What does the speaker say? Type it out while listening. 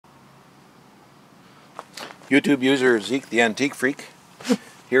YouTube user Zeke the Antique Freak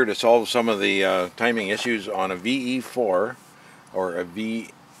here to solve some of the timing issues on a VE4 or a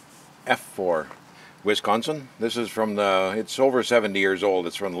VF4 Wisconsin. This is from it's over 70 years old.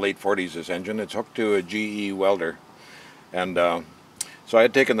 It's from the late 40s, this engine. It's hooked to a GE welder. And so I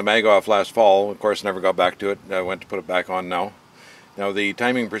had taken the mag off last fall. Of course, never got back to it. I went to put it back on now. Now the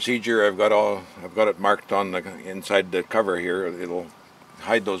timing procedure, I've got it marked on the inside the cover here. It'll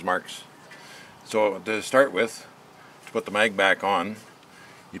hide those marks. So to start with, to put the mag back on,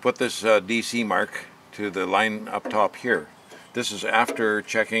 you put this DC mark to the line up top here. This is after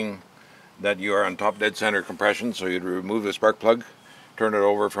checking that you are on top dead center compression, so you'd remove the spark plug, turn it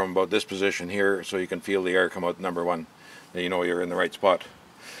over from about this position here so you can feel the air come out number one. Then you know you're in the right spot.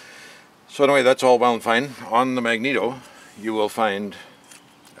 So anyway, that's all well and fine. On the Magneto, you will find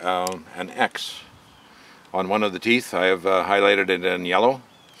an X on one of the teeth. I have highlighted it in yellow.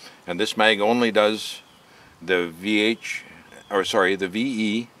 And this mag only does the VE and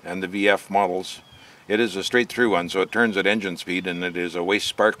the VF models. It is a straight through one, so it turns at engine speed, and it is a waste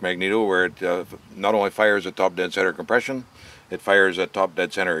spark magneto where it not only fires at top dead center compression, it fires at top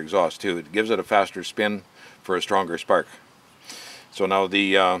dead center exhaust too. It gives it a faster spin for a stronger spark. So now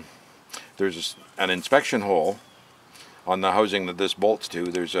there's an inspection hole on the housing that this bolts to.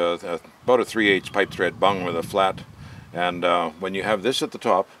 There's about a 3/8 pipe thread bung with a flat, and when you have this at the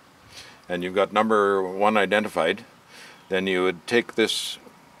top, and you've got number one identified, then you would take this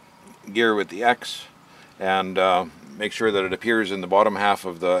gear with the X and make sure that it appears in the bottom half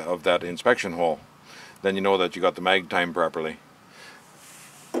of that inspection hole. Then you know that you got the mag timed properly.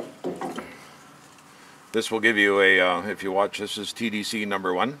 This will give you a, if you watch, this is TDC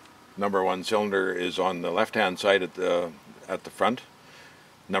number one. Number one cylinder is on the left hand side at the front.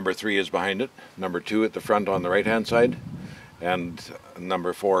 Number 3 is behind it. Number 2 at the front on the right hand side. And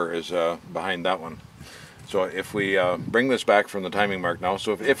number 4 is behind that one. So if we bring this back from the timing mark now,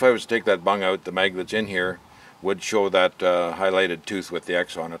 so if I was to take that bung out, the mag that's in here would show that highlighted tooth with the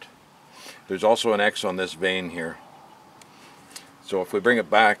X on it. There's also an X on this vein here. So if we bring it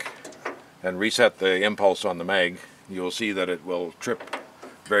back and reset the impulse on the mag, you'll see that it will trip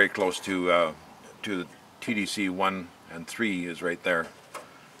very close to the TDC 1 and 3 is right there.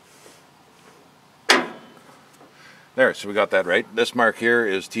 There, so we got that right. This mark here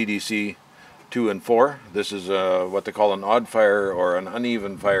is TDC 2 and 4. This is what they call an odd fire or an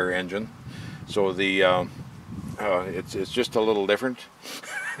uneven fire engine. So the it's just a little different,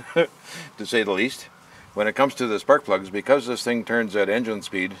 to say the least. When it comes to the spark plugs, because this thing turns at engine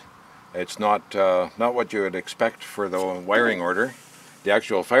speed, it's not what you would expect for the wiring order. The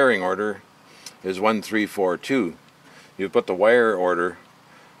actual firing order is 1342. You put the wire order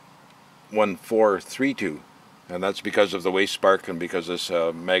 1432. And that's because of the waste spark and because this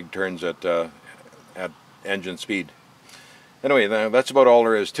mag turns at engine speed. Anyway, that's about all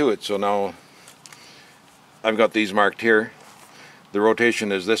there is to it. So now I've got these marked here. The rotation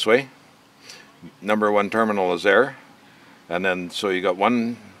is this way. Number 1 terminal is there. And then so you got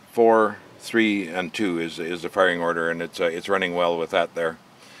 1, 4, 3, and 2 is the firing order, and it's running well with that there.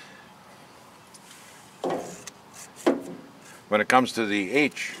 When it comes to the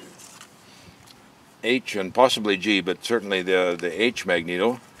H and possibly G, but certainly the H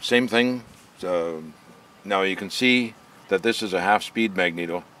magneto, same thing. Now you can see that this is a half-speed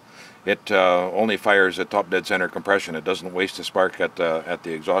magneto. It only fires at top dead center compression. It doesn't waste a spark at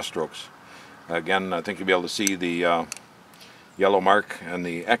the exhaust strokes. Again, I think you'll be able to see the yellow mark and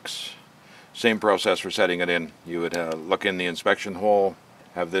the X. Same process for setting it in. You would look in the inspection hole,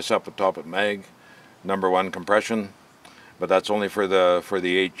 have this up at top of mag, number 1 compression, but that's only for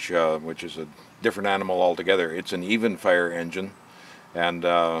the H, which is a different animal altogether. It's an even fire engine, and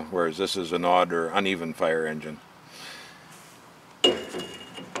whereas this is an odd or uneven fire engine.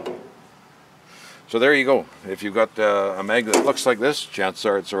 So there you go. If you've got a mag that looks like this, chances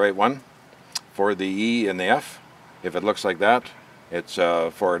are it's the right one for the E and the F. If it looks like that, it's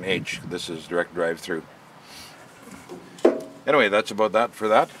for an H. This is direct drive through. Anyway, that's about that for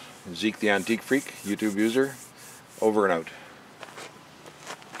that. Zeke the Antique Freak, YouTube user, over and out.